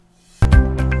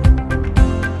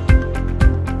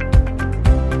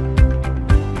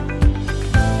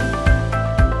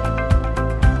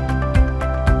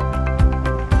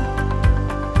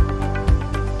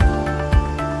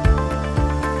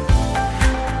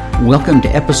Welcome to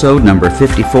episode number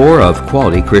 54 of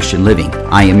Quality Christian Living.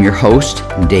 I am your host,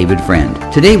 David Friend.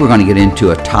 Today we're going to get into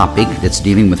a topic that's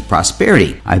dealing with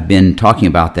prosperity. I've been talking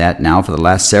about that now for the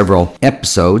last several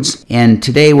episodes, and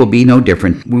today will be no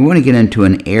different. We want to get into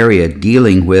an area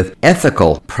dealing with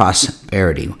ethical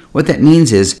prosperity. What that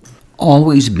means is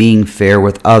always being fair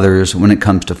with others when it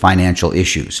comes to financial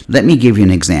issues. Let me give you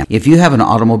an example. If you have an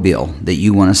automobile that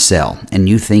you want to sell and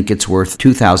you think it's worth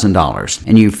 $2,000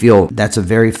 and you feel that's a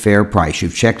very fair price,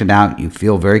 you've checked it out, you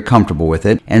feel very comfortable with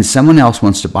it, and someone else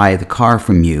wants to buy the car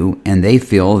from you and they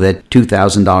feel that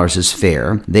 $2,000 is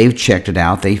fair, they've checked it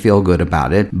out, they feel good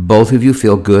about it, both of you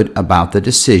feel good about the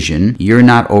decision, you're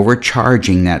not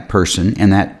overcharging that person,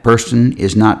 and that person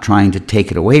is not trying to take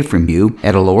it away from you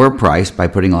at a lower price by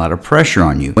putting a lot of pressure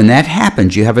on you. When that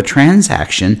happens, you have a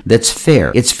transaction that's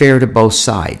fair. It's fair to both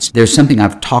sides. There's something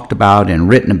I've talked about and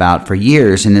written about for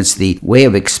years, and it's the way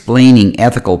of explaining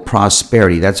ethical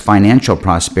prosperity, that's financial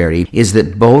prosperity, is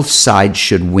that both sides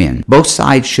should win. Both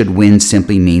sides should win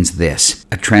simply means this.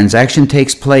 A transaction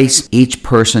takes place, each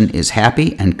person is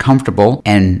happy and comfortable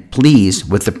and pleased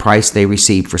with the price they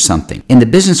receive for something. In the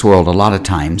business world, a lot of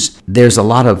times, there's a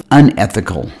lot of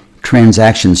unethical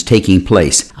transactions taking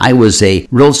place. I was a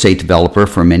real estate developer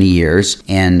for many years,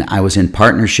 and I was in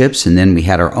partnerships, and then we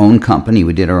had our own company.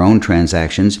 We did our own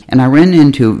transactions, and I ran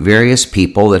into various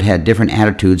people that had different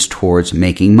attitudes towards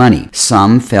making money.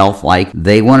 Some felt like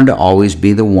they wanted to always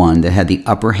be the one that had the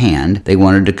upper hand. They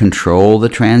wanted to control the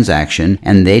transaction,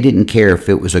 and they didn't care if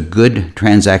it was a good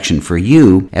transaction for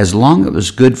you. As long as it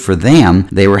was good for them,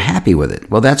 they were happy with it.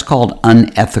 Well, that's called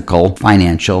unethical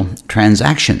financial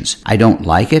transactions. I don't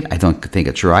like it. I don't think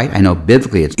it's right. I know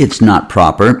biblically it's not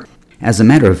proper. As a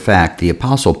matter of fact, the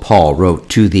Apostle Paul wrote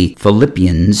to the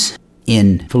Philippians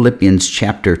in Philippians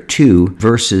chapter 2,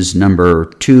 verses number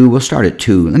 2. We'll start at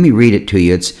 2. Let me read it to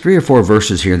you. It's 3 or 4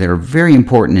 verses here that are very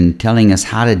important in telling us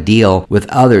how to deal with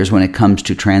others when it comes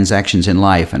to transactions in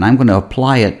life. And I'm going to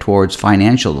apply it towards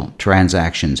financial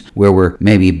transactions where we're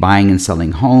maybe buying and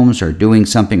selling homes or doing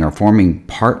something or forming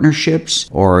partnerships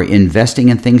or investing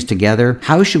in things together.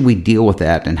 How should we deal with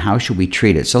that and how should we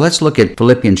treat it? So let's look at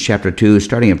Philippians chapter 2,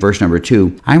 starting at verse number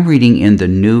 2. I'm reading in the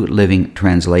New Living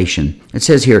Translation. It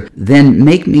says here, "Then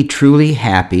make me truly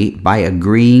happy by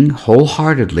agreeing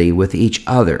wholeheartedly with each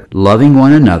other, loving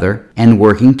one another, and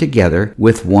working together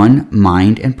with one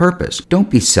mind and purpose. Don't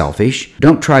be selfish.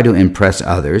 Don't try to impress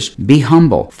others. Be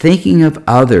humble, thinking of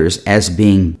others as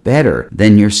being better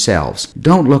than yourselves.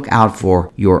 Don't look out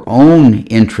for your own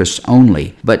interests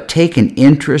only, but take an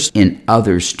interest in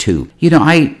others too." You know,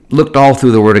 I looked all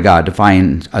through the Word of God to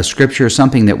find a scripture,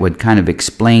 something that would kind of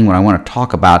explain what I want to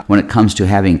talk about when it comes to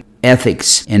having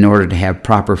ethics in order to have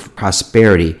proper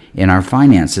prosperity in our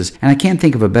finances. And I can't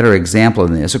think of a better example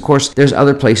than this. Of course, there's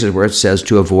other places where it says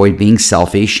to avoid being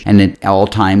selfish and at all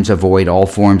times avoid all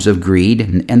forms of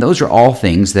greed. And those are all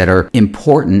things that are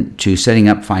important to setting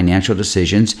up financial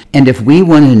decisions. And if we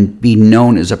want to be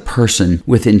known as a person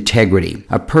with integrity,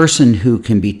 a person who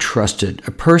can be trusted,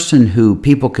 a person who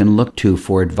people can look to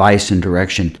for advice and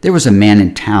direction. There was a man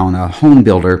in town, a home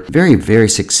builder, very, very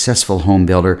successful home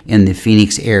builder in the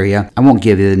Phoenix area. I won't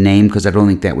give you the name because I don't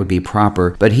think that would be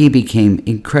proper, but he became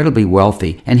incredibly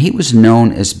wealthy, and he was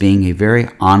known as being a very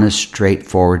honest,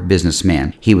 straightforward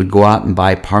businessman. He would go out and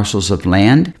buy parcels of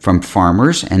land from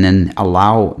farmers and then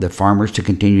allow the farmers to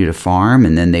continue to farm,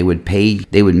 and then they would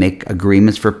make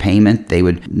agreements for payment. They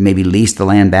would maybe lease the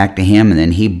land back to him, and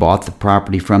then he bought the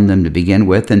property from them to begin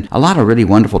with, and a lot of really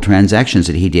wonderful transactions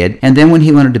that he did. And then when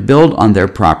he wanted to build on their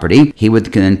property, he would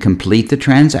then complete the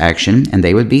transaction, and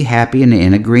they would be happy and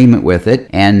in agreement with it,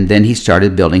 and then he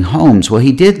started building homes. Well,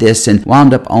 he did this and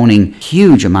wound up owning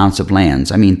huge amounts of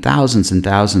lands. I mean, thousands and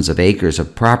thousands of acres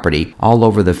of property all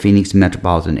over the Phoenix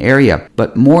metropolitan area.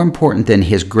 But more important than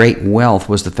his great wealth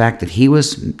was the fact that he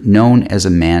was known as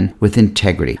a man with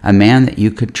integrity, a man that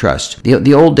you could trust. In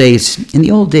the old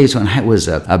days when I was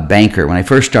a banker, when I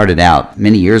first started out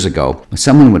many years ago, when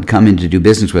someone would come in to do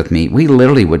business with me, we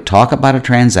literally would talk about a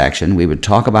transaction. We would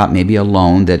talk about maybe a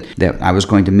loan that I was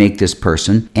going to make this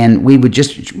person, and we would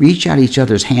just reach out each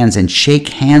other's hands and shake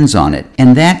hands on it.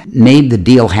 And that made the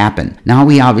deal happen. Now,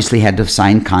 we obviously had to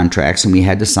sign contracts and we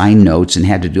had to sign notes and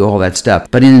had to do all that stuff.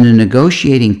 But in the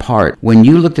negotiating part, when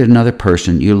you looked at another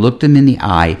person, you looked them in the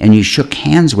eye and you shook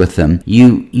hands with them,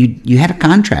 you had a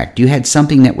contract. You had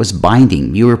something that was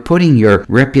binding. You were putting your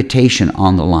reputation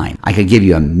on the line. I could give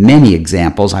you many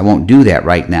examples. I won't do that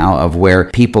right now of where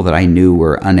people that I knew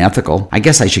were unethical. I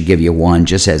guess I should give you one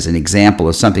just as an example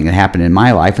of something that happened in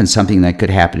my life. life and something that could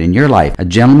happen in your life. A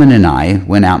gentleman and I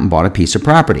went out and bought a piece of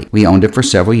property. We owned it for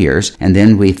several years, and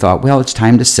then we thought, well, it's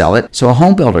time to sell it. So a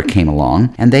home builder came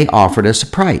along, and they offered us a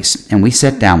price. And we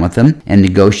sat down with them and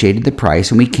negotiated the price,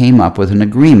 and we came up with an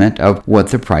agreement of what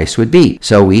the price would be.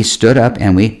 So we stood up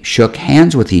and we shook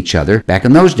hands with each other. Back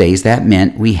in those days, that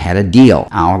meant we had a deal.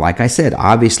 Now, like I said,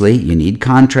 obviously, you need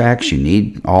contracts, you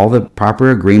need all the proper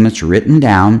agreements written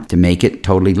down to make it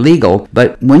totally legal.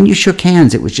 But when you shook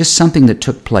hands, it was just something that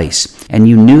took place, and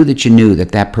you knew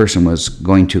that that person was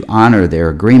going to honor their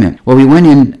agreement. Well, we went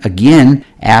in again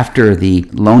after the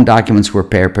loan documents were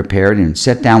prepared and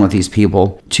sat down with these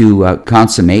people to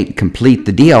complete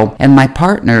the deal. And my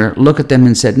partner looked at them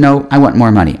and said, no, I want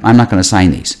more money. I'm not going to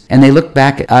sign these. And they looked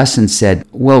back at us and said,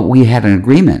 well, we had an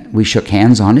agreement. We shook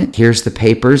hands on it. Here's the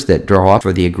papers that draw up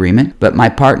for the agreement. But my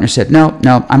partner said, no,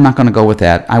 I'm not going to go with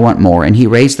that. I want more. And he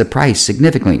raised the price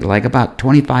significantly, like about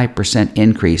 25%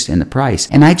 increase in the price.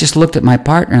 And I just looked at my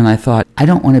partner and I thought, I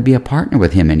don't want to be a partner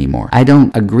with him anymore. I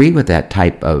don't agree with that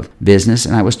type of business,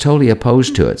 and I was totally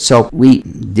opposed to it. So we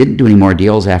didn't do any more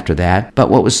deals after that. But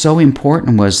what was so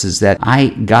important is that I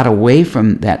got away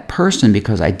from that person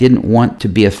because I didn't want to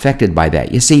be affected by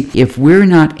that. You see, if we're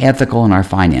not ethical in our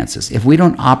finances, if we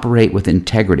don't operate with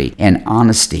integrity and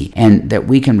honesty, and that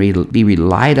we can be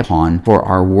relied upon for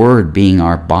our word being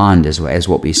our bond, as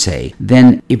what we say,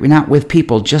 then if we're not with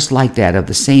people just like that, of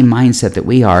the same mindset that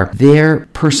we are, their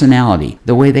personality,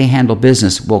 the way they handle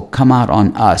business will come out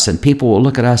on us, and people will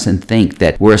look at us and think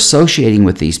that we're associating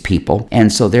with these people,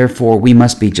 and so therefore we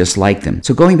must be just like them.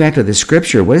 So going back to the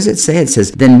scripture, what does it say? It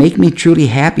says, then make me truly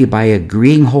happy by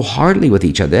agreeing wholeheartedly with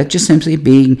each other. That's just simply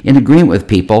being in agreement with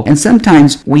people. And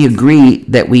sometimes we agree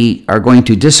that we are going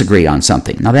to disagree on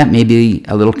something. Now that may be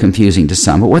a little confusing to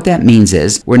some, but what that means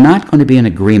is we're not going to be in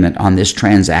agreement on this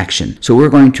transaction. So we're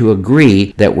going to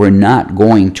agree that we're not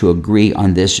going to agree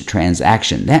on this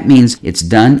transaction. That means it's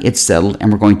done, it's settled,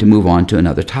 and we're going to move on to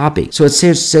another topic. So it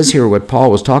says here what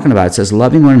Paul was talking about. It says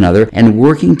loving one another and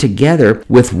working together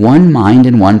with one mind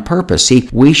and one purpose. See,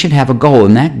 we should have a goal,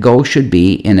 and that goal should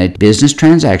be in a business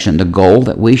transaction. The goal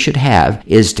that we should have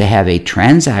is to have a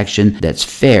transaction that's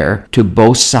fair to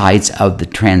both sides of the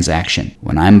transaction.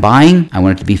 When I'm buying, I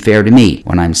want it to be fair to me.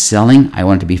 When I'm selling, I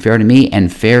want it to be fair to me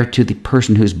and fair to the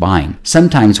person who's buying.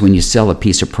 Sometimes when you sell a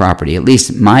piece of property, at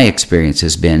least my experience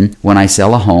has been, when I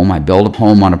sell a home, I build a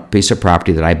home on a piece of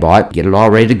property that I bought, get it all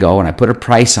ready to go, and I put a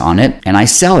price on it, and I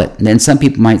sell it. And then some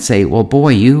people might say, well, boy,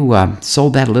 you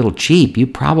sold that a little cheap. You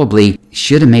probably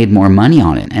should have made more money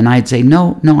on it. And I'd say,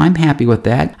 no, I'm happy with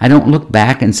that. I don't look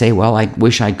back and say, well, I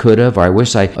wish I could have, or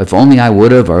if only I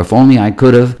would have, or if only I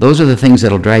could have. Those are the things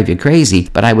that'll drive you crazy.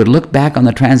 But I would look back on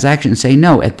the transaction and say,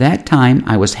 no, at that time,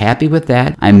 I was happy with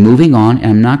that. I'm moving on, and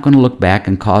I'm not going to look back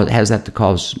and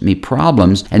cause me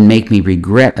problems and make me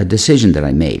regret a decision that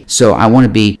I made. So I want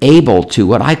to be able to,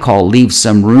 what I call, leave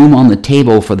some room on the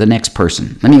table for the next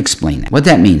person. Let me explain that. What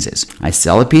that means is, I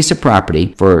sell a piece of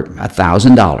property for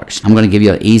 $1,000. I'm going to give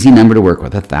you an easy number to work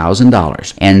with,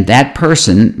 $1,000. And that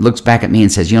person looks back at me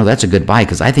and says, that's a good buy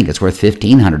because I think it's worth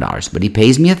 $1,500. But he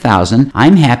pays me $1,000.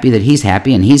 I'm happy that he's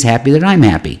happy, and he's happy that I'm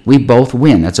happy. We both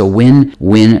win. That's a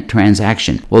win-win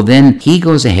transaction. Well, then he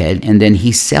goes ahead and then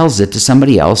he sells it to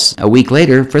somebody else a week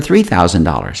later for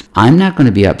 $3,000. I'm not going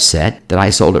to be upset that I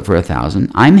sold it for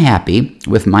 $1,000. I'm happy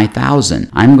with my $1,000.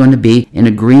 I'm going to be in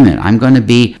agreement. I'm going to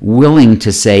be willing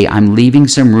to say I'm leaving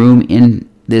some room in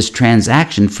this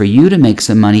transaction for you to make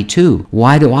some money too.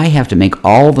 Why do I have to make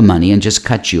all the money and just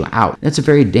cut you out? That's a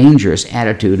very dangerous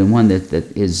attitude, and one that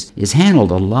is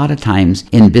handled a lot of times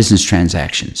in business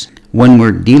transactions. When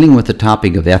we're dealing with the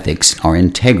topic of ethics or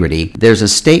integrity, there's a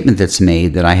statement that's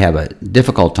made that I have a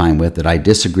difficult time with, that I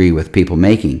disagree with people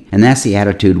making, and that's the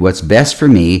attitude, what's best for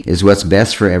me is what's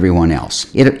best for everyone else.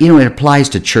 It applies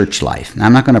to church life. Now,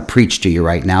 I'm not going to preach to you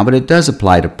right now, but it does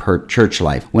apply to church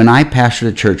life. When I pastored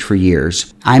a church for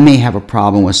years, I may have a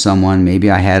problem with someone.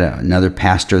 Maybe I had another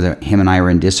pastor that him and I were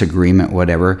in disagreement,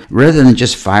 whatever. Rather than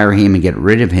just fire him and get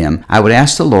rid of him, I would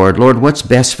ask the Lord, what's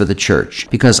best for the church?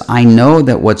 Because I know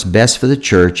that what's best for the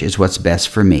church is what's best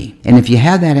for me. And if you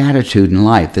have that attitude in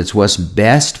life, that's what's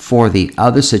best for the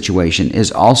other situation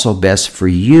is also best for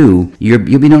you, you'll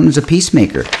be known as a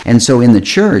peacemaker. And so in the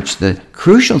church, the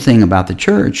crucial thing about the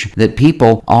church, that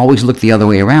people always look the other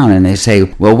way around and they say,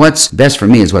 well, what's best for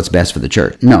me is what's best for the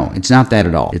church. No, it's not that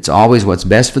at all. It's always what's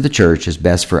best for the church is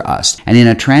best for us. And in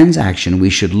a transaction, we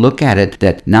should look at it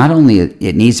that not only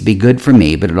it needs to be good for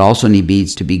me, but it also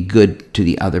needs to be good to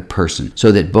the other person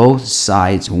so that both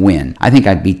sides win. I think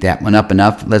I beat that one up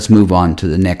enough. Let's move on to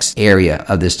the next area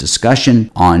of this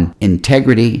discussion on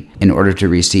integrity in order to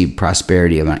receive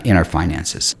prosperity in our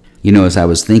finances. As I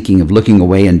was thinking of looking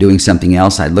away and doing something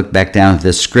else, I looked back down at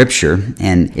this scripture,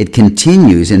 and it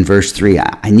continues in verse 3.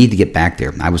 I need to get back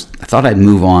there. I thought I'd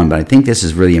move on, but I think this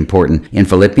is really important. In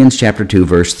Philippians chapter 2,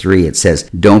 verse 3, it says,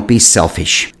 "Don't be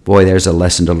selfish." Boy, there's a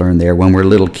lesson to learn there. When we're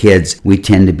little kids, we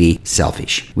tend to be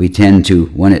selfish. We tend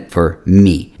to want it for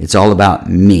me. It's all about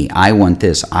me. I want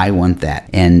this. I want that.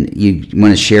 And you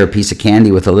want to share a piece of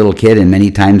candy with a little kid, and many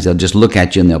times they'll just look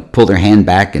at you and they'll pull their hand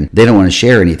back, and they don't want to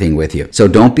share anything with you. So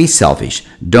don't be selfish.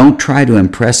 Don't try to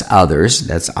impress others.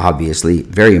 That's obviously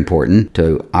very important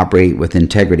to operate with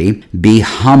integrity. Be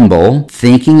humble,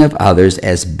 thinking of others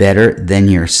as better than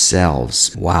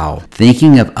yourselves. Wow.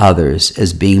 Thinking of others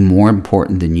as being more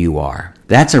important than you are.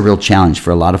 That's a real challenge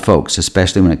for a lot of folks,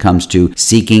 especially when it comes to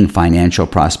seeking financial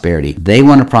prosperity. They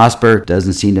want to prosper.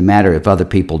 Doesn't seem to matter if other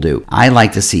people do. I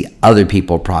like to see other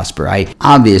people prosper. I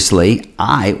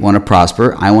want to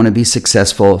prosper. I want to be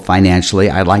successful financially.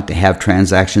 I like to have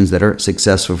transactions that are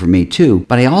successful for me too.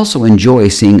 But I also enjoy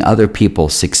seeing other people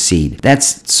succeed.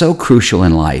 That's so crucial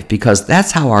in life because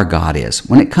that's how our God is.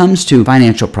 When it comes to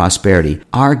financial prosperity,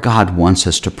 our God wants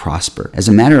us to prosper. As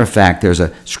a matter of fact, there's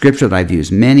a scripture that I've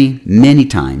used many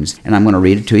times, and I'm going to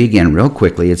read it to you again real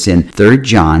quickly. It's in 3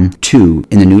 John 2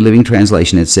 in the New Living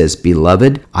Translation. It says,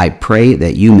 "Beloved, I pray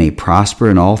that you may prosper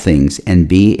in all things and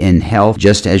be in health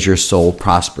just as your soul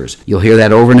prospers." You'll hear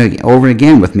that over and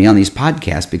again with me on these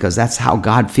podcasts because that's how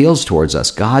God feels towards us.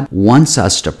 God wants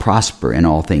us to prosper in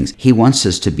all things. He wants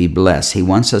us to be blessed. He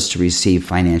wants us to receive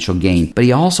financial gain, but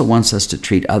He also wants us to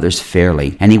treat others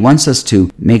fairly, and He wants us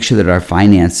to make sure that our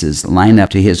finances line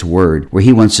up to His Word, where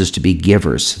He wants us to be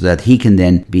givers so that He can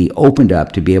then be opened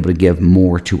up to be able to give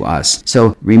more to us.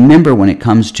 So remember, when it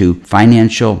comes to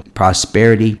financial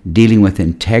prosperity, dealing with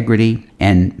integrity,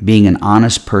 and being an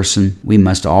honest person, we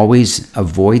must always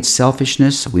avoid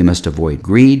selfishness. We must avoid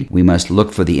greed. We must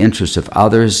look for the interests of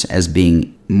others as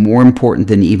being more important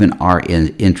than even our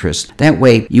interest. That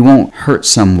way, you won't hurt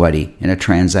somebody in a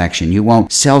transaction. You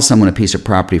won't sell someone a piece of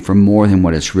property for more than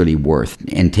what it's really worth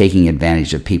and taking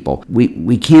advantage of people.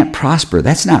 We can't prosper.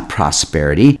 That's not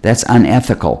prosperity. That's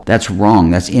unethical. That's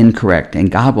wrong. That's incorrect. And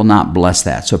God will not bless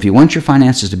that. So if you want your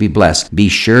finances to be blessed, be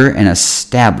sure and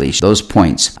establish those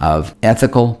points of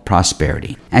ethical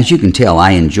prosperity. As you can tell,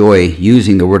 I enjoy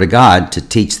using the Word of God to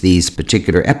teach these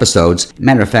particular episodes.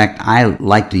 Matter of fact, I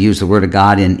like to use the Word of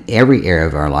God in every area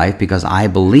of our life because I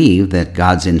believe that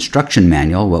God's instruction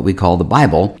manual, what we call the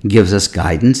Bible, gives us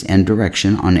guidance and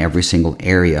direction on every single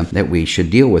area that we should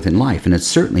deal with in life, and it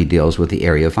certainly deals with the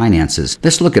area of finances.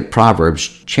 Let's look at Proverbs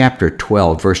chapter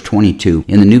 12, verse 22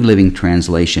 in the New Living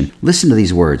Translation. Listen to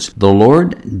these words. "The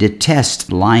Lord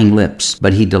detests lying lips,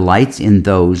 but He delights in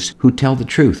those who tell the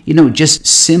truth." Just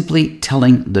simply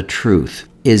telling the truth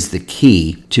is the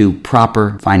key to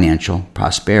proper financial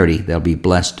prosperity that'll be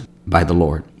blessed by the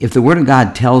Lord. If the Word of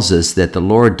God tells us that the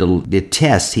Lord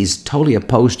detests, He's totally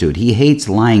opposed to it. He hates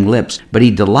lying lips, but He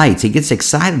delights. He gets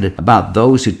excited about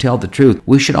those who tell the truth.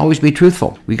 We should always be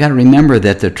truthful. We got to remember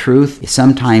that the truth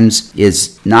sometimes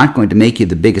is not going to make you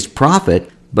the biggest profit,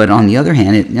 but on the other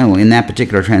hand, in that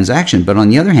particular transaction, but on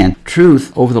the other hand,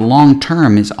 truth over the long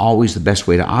term is always the best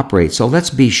way to operate. So let's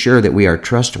be sure that we are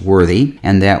trustworthy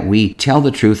and that we tell the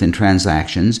truth in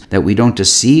transactions, that we don't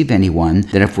deceive anyone,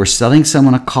 that if we're selling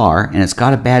someone a car and it's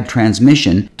got a bad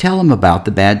transmission, tell them about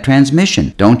the bad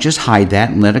transmission. Don't just hide that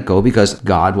and let it go because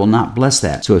God will not bless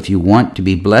that. So if you want to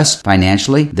be blessed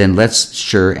financially, then let's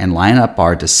sure and line up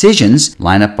our decisions,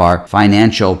 line up our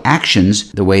financial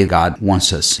actions the way God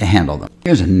wants us to handle them.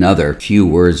 Here's another few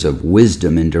words of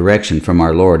wisdom and direction from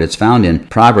our Lord. It's found in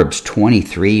Proverbs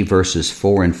 23, verses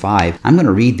 4 and 5. I'm going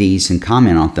to read these and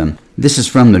comment on them. This is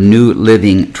from the New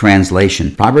Living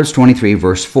Translation. Proverbs 23,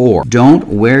 verse 4. "Don't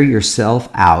wear yourself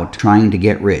out trying to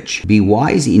get rich. Be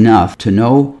wise enough to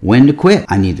know when to quit."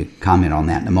 I need to comment on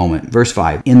that in a moment. Verse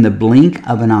 5. "In the blink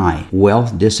of an eye,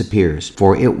 wealth disappears,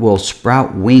 for it will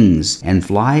sprout wings and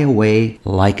fly away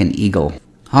like an eagle."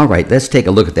 All right, let's take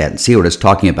a look at that and see what it's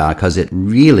talking about because it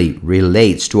really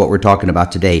relates to what we're talking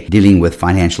about today, dealing with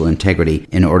financial integrity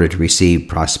in order to receive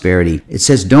prosperity. It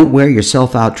says, don't wear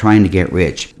yourself out trying to get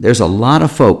rich. There's a lot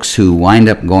of folks who wind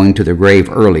up going to their grave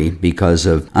early because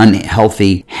of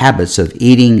unhealthy habits of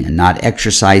eating and not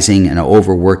exercising and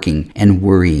overworking and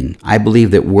worrying. I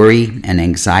believe that worry and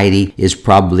anxiety is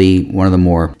probably one of the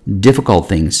more difficult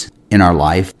things in our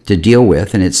life to deal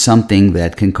with, and it's something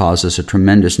that can cause us a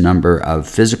tremendous number of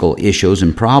physical issues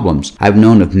and problems. I've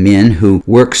known of men who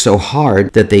work so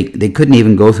hard that they couldn't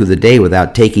even go through the day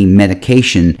without taking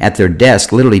medication at their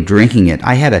desk, literally drinking it.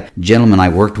 I had a gentleman I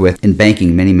worked with in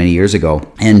banking many, many years ago,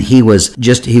 and he was a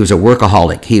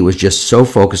workaholic. He was just so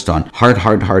focused on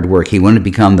hard work. He wanted to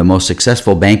become the most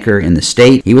successful banker in the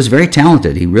state. He was very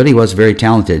talented. He really was very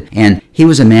talented. And he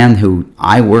was a man who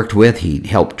I worked with. He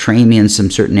helped train me in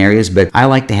some certain areas, but I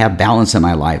like to have balance in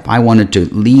my life. I wanted to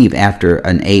leave after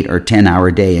an 8 or 10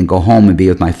 hour day and go home and be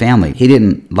with my family. He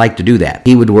didn't like to do that.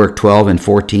 He would work 12 and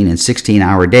 14 and 16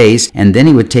 hour days, and then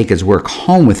he would take his work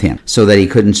home with him so that he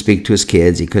couldn't speak to his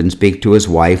kids. He couldn't speak to his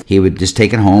wife. He would just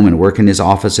take it home and work in his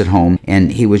office at home,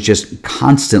 and he was just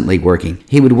constantly working.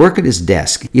 He would work at his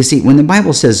desk. You see, when the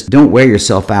Bible says don't wear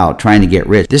yourself out trying to get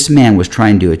rich, this man was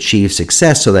trying to achieve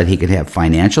success so that he could have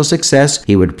financial success.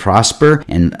 He would prosper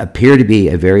and appear to be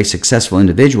a very successful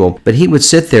individual, but he would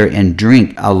sit there and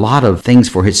drink a lot of things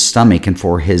for his stomach and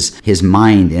for his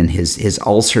mind and his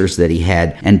ulcers that he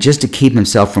had, and just to keep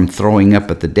himself from throwing up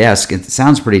at the desk. It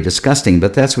sounds pretty disgusting,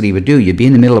 but that's what he would do. You'd be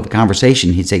in the middle of a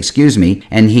conversation, he'd say, "Excuse me,"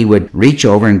 and he would reach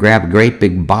over and grab a great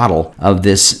big bottle of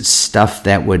this stuff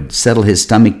that would settle his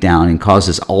stomach down and cause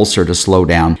his ulcer to slow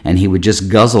down, and he would just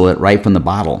guzzle it right from the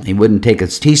bottle. He wouldn't take a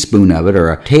teaspoon of it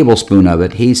or a tablespoon of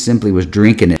it. He simply was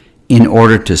drinking it in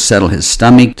order to settle his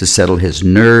stomach, to settle his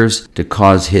nerves, to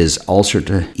cause his ulcer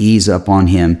to ease up on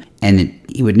him. And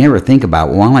he would never think about,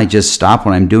 well, why don't I just stop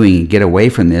what I'm doing and get away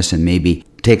from this and maybe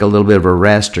take a little bit of a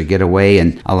rest or get away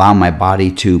and allow my body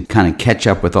to kind of catch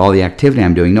up with all the activity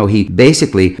I'm doing. No, he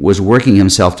basically was working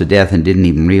himself to death and didn't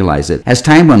even realize it. As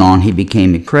time went on, he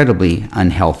became incredibly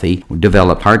unhealthy,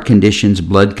 developed heart conditions,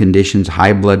 blood conditions,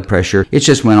 high blood pressure. It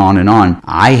just went on and on.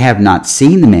 I have not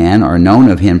seen the man or known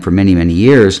of him for many, many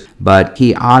years, but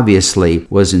he obviously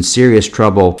was in serious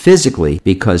trouble physically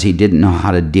because he didn't know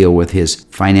how to deal with his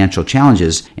financial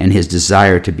challenges and his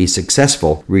desire to be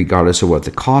successful regardless of what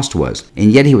the cost was.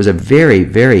 And yet he was a very,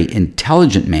 very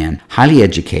intelligent man, highly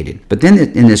educated. But then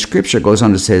in the scripture goes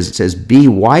on to says, be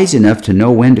wise enough to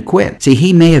know when to quit. See,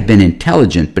 he may have been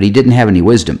intelligent, but he didn't have any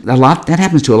wisdom. That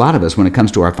happens to a lot of us when it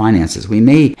comes to our finances. We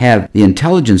may have the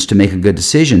intelligence to make a good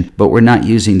decision, but we're not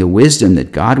using the wisdom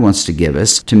that God wants to give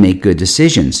us to make good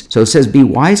decisions. So it says, be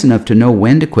wise enough to know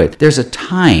when to quit. There's a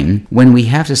time when we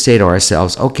have to say to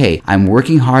ourselves, okay, I'm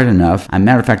working hard enough. As a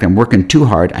matter of fact, I'm working too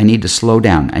hard. I need to slow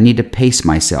down. I need to pace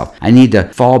myself. I need to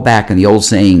fall back. And the old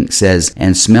saying says,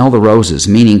 and smell the roses,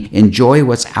 meaning enjoy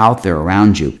what's out there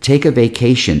around you. Take a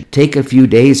vacation. Take a few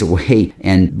days away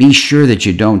and be sure that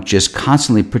you don't just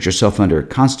constantly put yourself under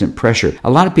constant pressure. A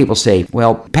lot of people say,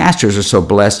 well, pastors are so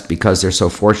blessed because they're so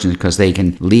fortunate because they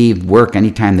can leave work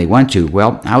anytime they want to.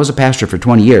 Well, I was a pastor for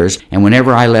 20 years, and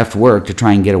whenever I left work to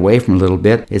try and get away from a little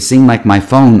bit, it seemed like my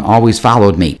phone always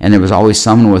followed me, and there was always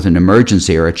someone with an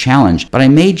emergency or a challenge. But I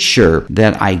made sure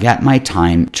that I got my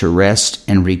time to rest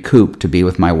and recoup, to be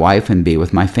with my wife and be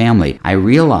with my family. I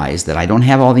realized that I don't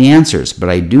have all the answers, but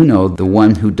I do know the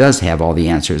one who does have all the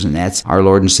answers, and that's our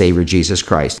Lord and Savior Jesus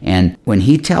Christ. And when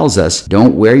he tells us,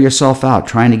 don't wear yourself out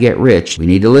trying to get rich, we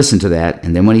need to listen to that.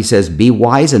 And then when he says, be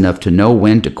wise enough to know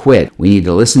when to quit, we need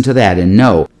to listen to that and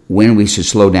know when we should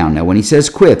slow down. Now, when he says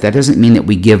quit, that doesn't mean that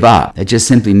we give up. That just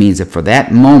simply means that for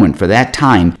that moment, for that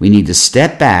time, we need to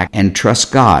step back and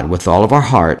trust God with all of our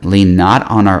heart, lean not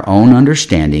on our own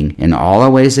understanding, in all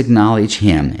our ways acknowledge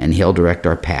him, and he'll direct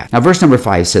our path. Now, verse number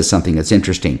 5 says something that's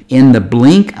interesting. In the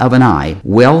blink of an eye,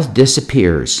 wealth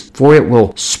disappears, for it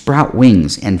will sprout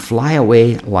wings and fly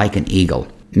away like an eagle.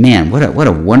 Man, what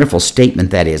a wonderful statement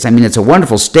that is. I mean, it's a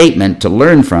wonderful statement to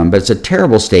learn from, but it's a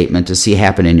terrible statement to see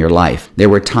happen in your life. There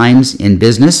were times in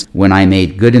business when I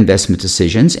made good investment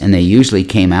decisions, and they usually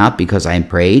came out because I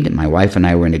prayed. My wife and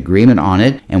I were in agreement on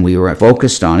it, and we were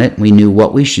focused on it. We knew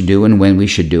what we should do and when we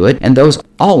should do it, and those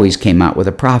always came out with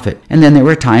a profit. And then there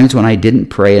were times when I didn't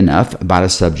pray enough about a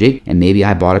subject, and maybe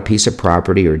I bought a piece of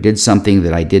property or did something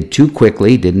that I did too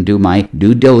quickly, didn't do my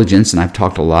due diligence, and I've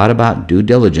talked a lot about due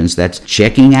diligence. That's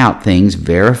checking out things,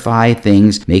 verify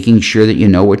things, making sure that you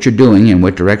know what you're doing and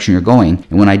what direction you're going.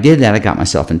 And when I did that, I got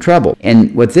myself in trouble.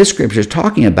 And what this scripture is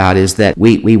talking about is that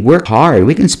we work hard.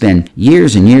 We can spend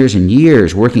years and years and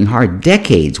years working hard,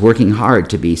 decades working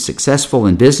hard to be successful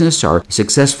in business or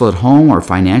successful at home or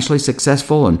financially successful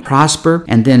successful and prosper,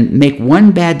 and then make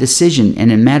one bad decision,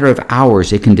 and in a matter of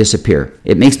hours it can disappear.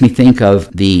 It makes me think of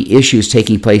the issues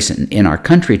taking place in our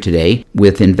country today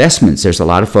with investments. There's a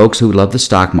lot of folks who love the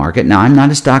stock market. Now, I'm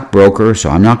not a stockbroker, so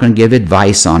I'm not going to give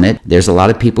advice on it. There's a lot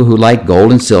of people who like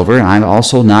gold and silver. I'm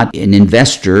also not an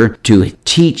investor to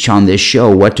teach on this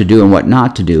show what to do and what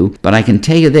not to do, but I can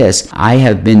tell you this, I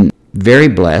have been very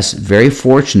blessed, very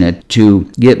fortunate to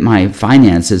get my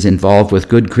finances involved with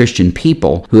good Christian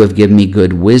people who have given me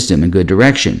good wisdom and good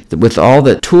direction. With all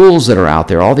the tools that are out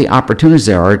there, all the opportunities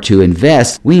there are to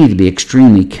invest, we need to be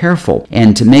extremely careful.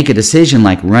 And to make a decision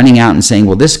like running out and saying,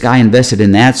 well, this guy invested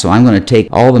in that, so I'm going to take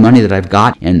all the money that I've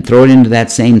got and throw it into that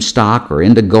same stock or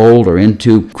into gold or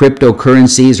into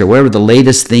cryptocurrencies or whatever the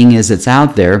latest thing is that's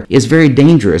out there, is very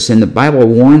dangerous. And the Bible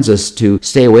warns us to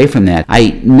stay away from that.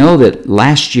 I know that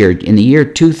last year, in the year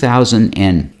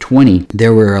 2020,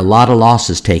 there were a lot of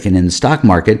losses taken in the stock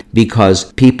market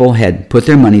because people had put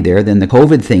their money there. Then the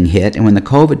COVID thing hit, and when the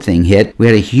COVID thing hit, we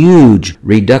had a huge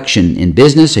reduction in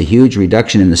business, a huge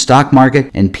reduction in the stock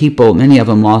market, and people, many of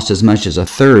them lost as much as a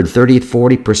third,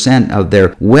 30-40% of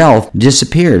their wealth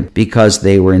disappeared because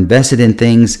they were invested in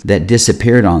things that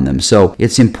disappeared on them. So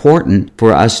it's important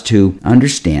for us to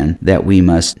understand that we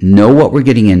must know what we're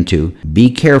getting into,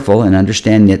 be careful, and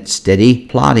understand that steady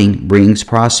plotting brings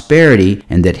prosperity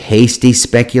and that hasty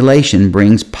speculation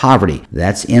brings poverty.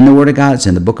 That's in the Word of God. It's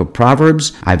in the book of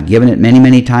Proverbs. I've given it many,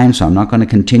 many times, so I'm not going to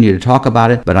continue to talk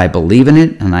about it, but I believe in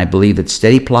it, and I believe that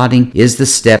steady plotting is the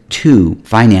step to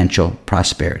financial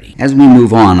prosperity. As we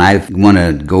move on, I want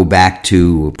to go back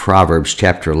to Proverbs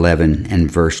chapter 11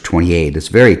 and verse 28. It's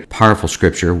a very powerful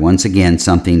scripture. Once again,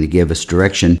 something to give us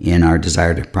direction in our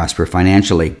desire to prosper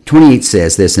financially. 28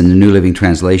 says this in the New Living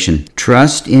Translation,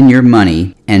 "Trust in your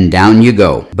money and down you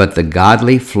go, but the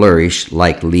godly flourish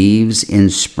like leaves in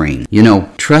spring." You know,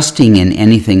 trusting in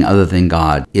anything other than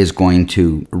God is going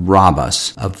to rob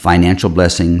us of financial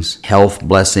blessings, health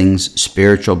blessings,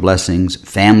 spiritual blessings,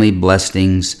 family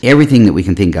blessings, everything that we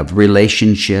can think of,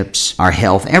 relationships, our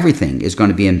health, everything is going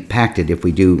to be impacted if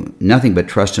we do nothing but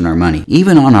trust in our money.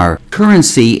 Even on our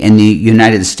currency in the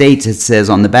United States, it says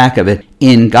on the back of it,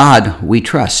 "In God we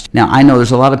trust." Now, I know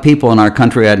there's a lot of people in our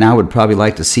country right now would probably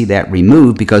like to see that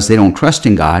removed because they don't trust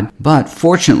in God. But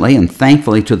fortunately and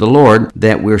thankfully to the Lord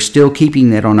that we're still keeping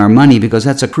that on our money, because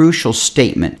that's a crucial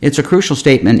statement. It's a crucial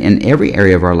statement in every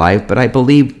area of our life, but I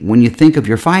believe when you think of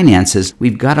your finances,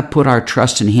 we've got to put our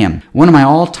trust in Him. One of my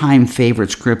all-time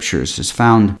favorite scriptures is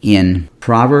found in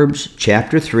Proverbs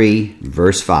chapter 3,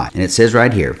 verse 5. And it says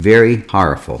right here, very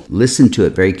powerful. Listen to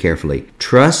it very carefully.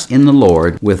 "Trust in the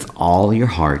Lord with all your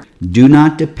heart. Do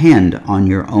not depend on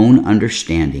your own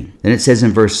understanding." Then it says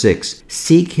in verse 6,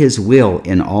 "Seek His will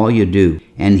in all you do,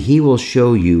 and He will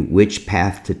show you which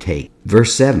path to take."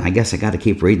 Verse 7, I guess I got to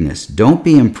keep reading this. "Don't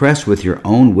be impressed with your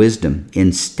own wisdom.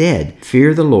 Instead,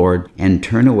 fear the Lord and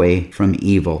turn away from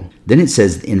evil." Then it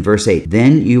says in verse 8,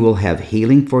 "Then you will have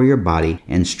healing for your body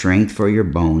and strength for your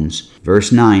bones."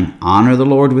 Verse 9, "Honor the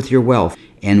Lord with your wealth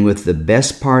and with the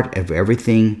best part of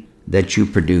everything that you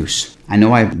produce." I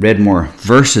know I read more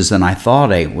verses than I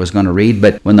thought I was going to read,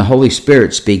 but when the Holy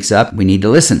Spirit speaks up, we need to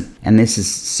listen. And this is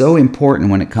so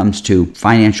important when it comes to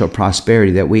financial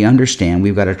prosperity, that we understand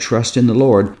we've got to trust in the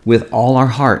Lord with all our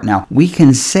heart. Now, we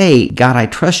can say, "God, I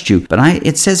trust you," but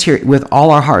it says here, with all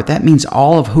our heart. That means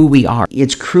all of who we are.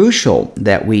 It's crucial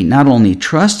that we not only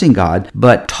trust in God,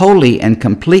 but totally and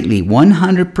completely,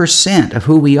 100% of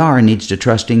who we are needs to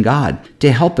trust in God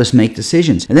to help us make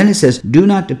decisions. And then it says, "Do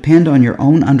not depend on your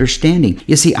own understanding."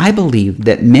 You see, I believe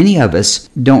that many of us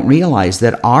don't realize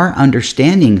that our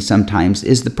understanding sometimes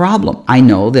is the problem. I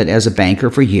know that as a banker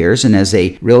for years and as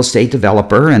a real estate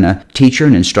developer and a teacher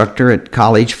and instructor at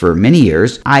college for many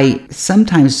years, I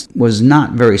sometimes was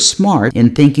not very smart in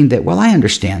thinking that, well, I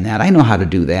understand that. I know how to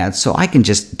do that, so I can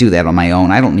just do that on my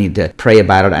own. I don't need to pray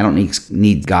about it. I don't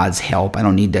need God's help. I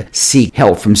don't need to seek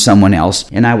help from someone else.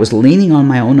 And I was leaning on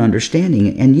my own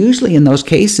understanding, and usually in those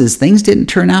cases, things didn't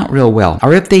turn out real well.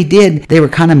 Or if they did, they were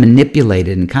kind of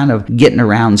manipulated and kind of getting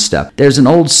around stuff. There's an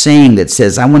old saying that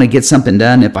says, "I want to get something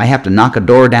done. If I have to knock a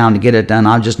door down to get it done,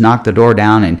 I'll just knock the door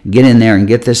down and get in there and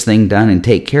get this thing done and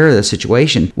take care of the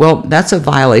situation." Well, that's a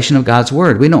violation of God's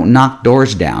word. We don't knock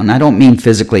doors down. I don't mean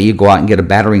physically you go out and get a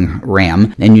battering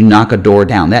ram and you knock a door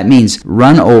down. That means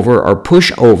run over or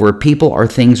push over people or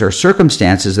things or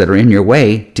circumstances that are in your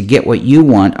way to get what you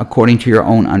want according to your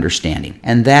own understanding.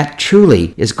 And that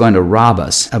truly is going to rob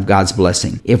us of God's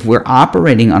blessing. If we're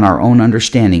operating on our own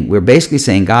understanding, we're basically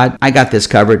saying, God, I got this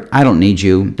covered. I don't need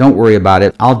you. Don't worry about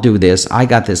it. I'll do this. I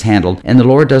got this handled. And the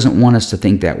Lord doesn't want us to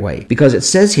think that way, because it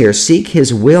says here, seek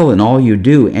His will in all you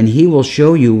do, and He will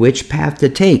show you which path to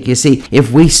take. You see,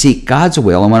 if we seek God's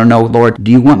will and want to know, Lord,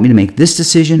 do you want me to make this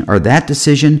decision or that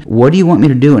decision? What do you want me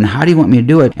to do, and how do you want me to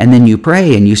do it? And then you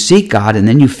pray and you seek God, and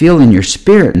then you feel in your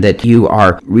spirit that you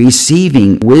are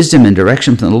receiving wisdom and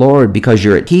direction from the Lord because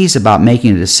you're at peace about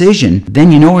making a decision.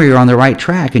 Then you know you're on the right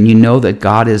track, and you know that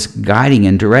God is guiding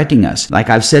and directing us. Like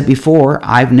I've said before,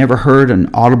 I've never heard an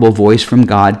audible voice from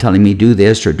God telling me do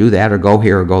this or do that or go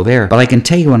here or go there. But I can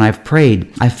tell you, when I've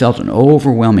prayed, I felt an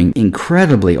overwhelming,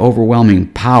 incredibly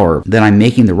overwhelming power that I'm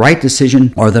making the right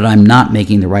decision or that I'm not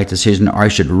making the right decision, or I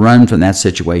should run from that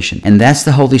situation. And that's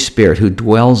the Holy Spirit who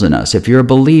dwells in us. If you're a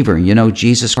believer, you know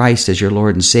Jesus Christ as your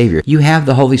Lord and Savior, you have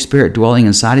the Holy Spirit dwelling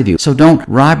inside of you. So don't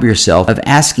rob yourself of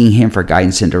asking Him for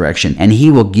guidance and direction, and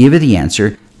He will give you the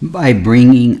answer by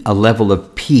bringing a level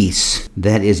of peace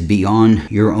that is beyond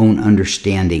your own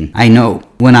understanding. I know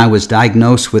when I was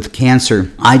diagnosed with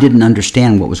cancer, I didn't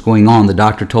understand what was going on. The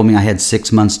doctor told me I had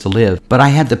 6 months to live, but I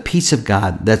had the peace of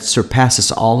God that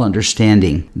surpasses all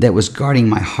understanding that was guarding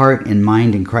my heart and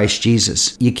mind in Christ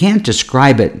Jesus. You can't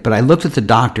describe it, but I looked at the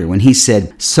doctor when he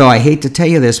said, so I hate to tell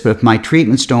you this, but if my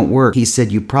treatments don't work, he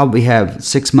said, you probably have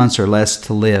 6 months or less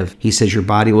to live. He says, your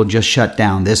body will just shut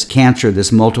down. This cancer,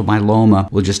 this multiple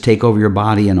myeloma will just take over your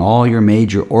body, and all your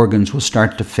major organs will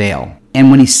start to fail. And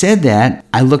when he said that,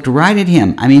 I looked right at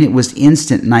him. I mean, it was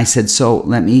instant. And I said, so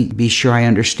let me be sure I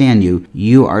understand you.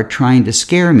 You are trying to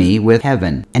scare me with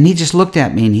heaven. And he just looked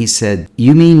at me and he said,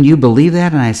 you mean you believe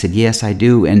that? And I said, yes, I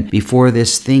do. And before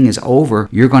this thing is over,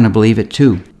 you're going to believe it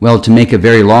too. Well, to make a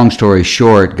very long story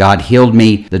short, God healed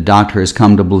me. The doctor has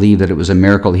come to believe that it was a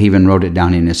miracle. He even wrote it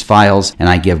down in his files. And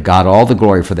I give God all the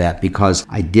glory for that, because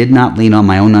I did not lean on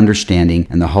my own understanding,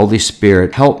 and the Holy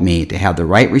Spirit helped me to have the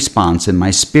right response in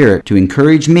my spirit to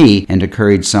encourage me and to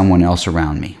encourage someone else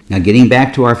around me. Now, getting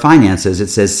back to our finances, it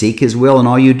says, seek His will in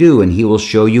all you do, and He will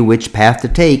show you which path to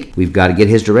take. We've got to get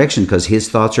His direction, because His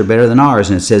thoughts are better than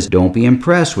ours. And it says, don't be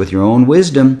impressed with your own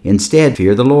wisdom. Instead,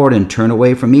 fear the Lord and turn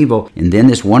away from evil. And then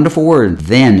this wonderful word,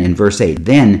 then, in verse 8,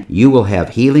 then you will have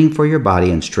healing for your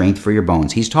body and strength for your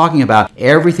bones. He's talking about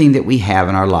everything that we have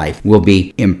in our life will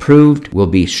be improved, will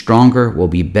be stronger, will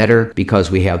be better,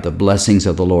 because we have the blessings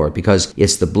of the Lord. Because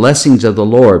it's the blessings of the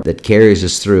Lord that carries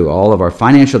us through all of our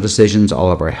financial decisions,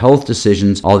 all of our health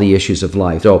decisions, all the issues of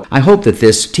life. So I hope that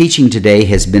this teaching today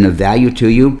has been of value to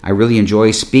you. I really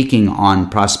enjoy speaking on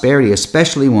prosperity,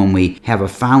 especially when we have a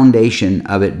foundation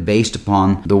of it based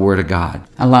upon the Word of God.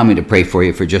 Allow me to pray for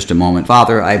you for just a moment.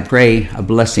 Father, I pray a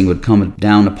blessing would come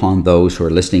down upon those who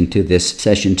are listening to this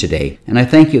session today. And I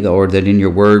thank you, Lord, that in your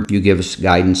Word you give us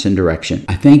guidance and direction.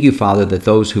 I thank you, Father, that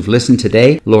those who've listened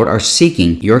today, Lord, are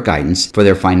seeking your guidance for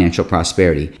their financial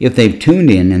prosperity. If they've tuned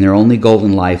in and their only goal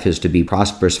in life is to be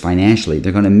prosperous financially,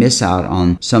 they're going to miss out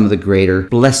on some of the greater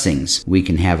blessings we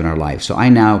can have in our life. So I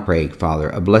now pray, Father,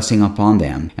 a blessing upon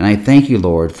them. And I thank you,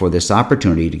 Lord, for this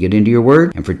opportunity to get into your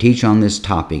Word and for teach on this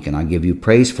topic. And I'll give you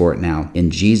praise for it now.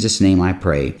 In Jesus' name I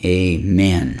pray.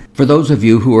 Amen. For those of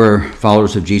you who are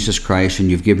followers of Jesus Christ and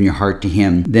you've given your heart to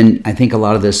Him, then I think a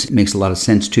lot of this makes a lot of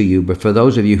sense to you. But for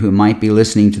those of you who might be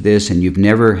listening to this and you've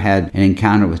never had an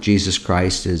encounter with Jesus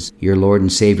Christ as your Lord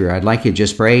and Savior, I'd like you to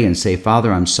just pray and say,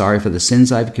 Father, I'm sorry for the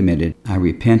sins I've committed. I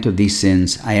repent of these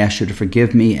sins. I ask you to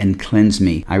forgive me and cleanse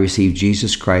me. I receive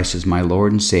Jesus Christ as my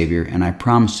Lord and Savior, and I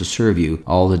promise to serve you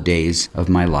all the days of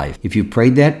my life. If you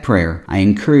prayed that prayer, I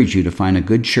encourage you to find a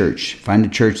good church. Find a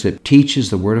church that teaches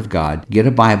the Word of God. Get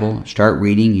a Bible. Start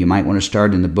reading. You might want to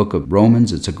start in the book of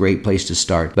Romans. It's a great place to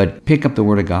start. But pick up the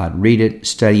Word of God. Read it,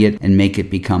 study it, and make it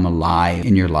become alive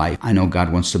in your life. I know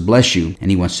God wants to bless you,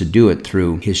 and He wants to do it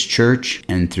through His church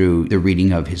and through the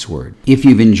reading of His Word. If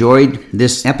you've enjoyed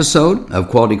this episode of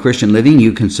Quality Christian Living,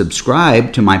 you can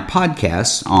subscribe to my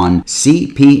podcasts on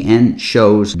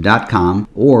cpnshows.com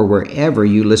or wherever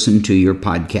you listen to your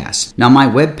podcasts. Now, my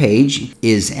webpage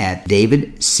is at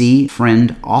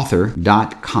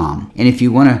davidcfriendauthor.com. And if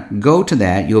you want to go to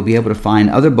that, you'll be able to find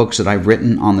other books that I've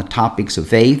written on the topics of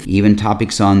faith, even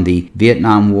topics on the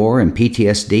Vietnam War and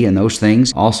PTSD and those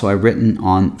things. Also, I've written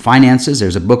on finances.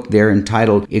 There's a book there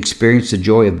entitled Experience the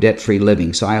Joy of Debt-Free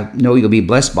Living. So I know you'll be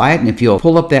blessed by it. And if you'll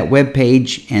pull up that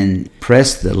webpage and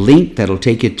press the link, that'll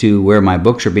take you to where my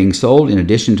books are being sold. In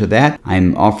addition to that,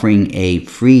 I'm offering a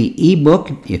free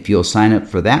ebook if you'll sign up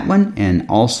for that one, and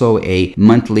also a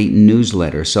monthly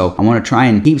newsletter. So I want to try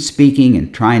and keep speaking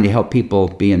and trying to help people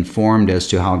be informed as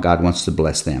to how God wants to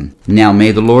bless them. Now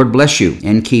may the Lord bless you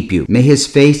and keep you. May His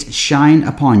face shine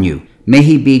upon you. May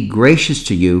He be gracious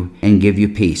to you and give you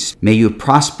peace. May you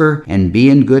prosper and be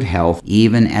in good health,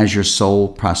 even as your soul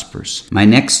prospers. My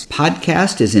next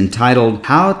podcast is entitled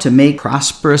How to Make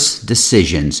Prosperous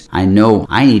Decisions. I know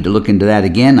I need to look into that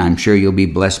again. I'm sure you'll be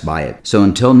blessed by it. So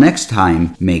until next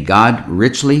time, may God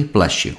richly bless you.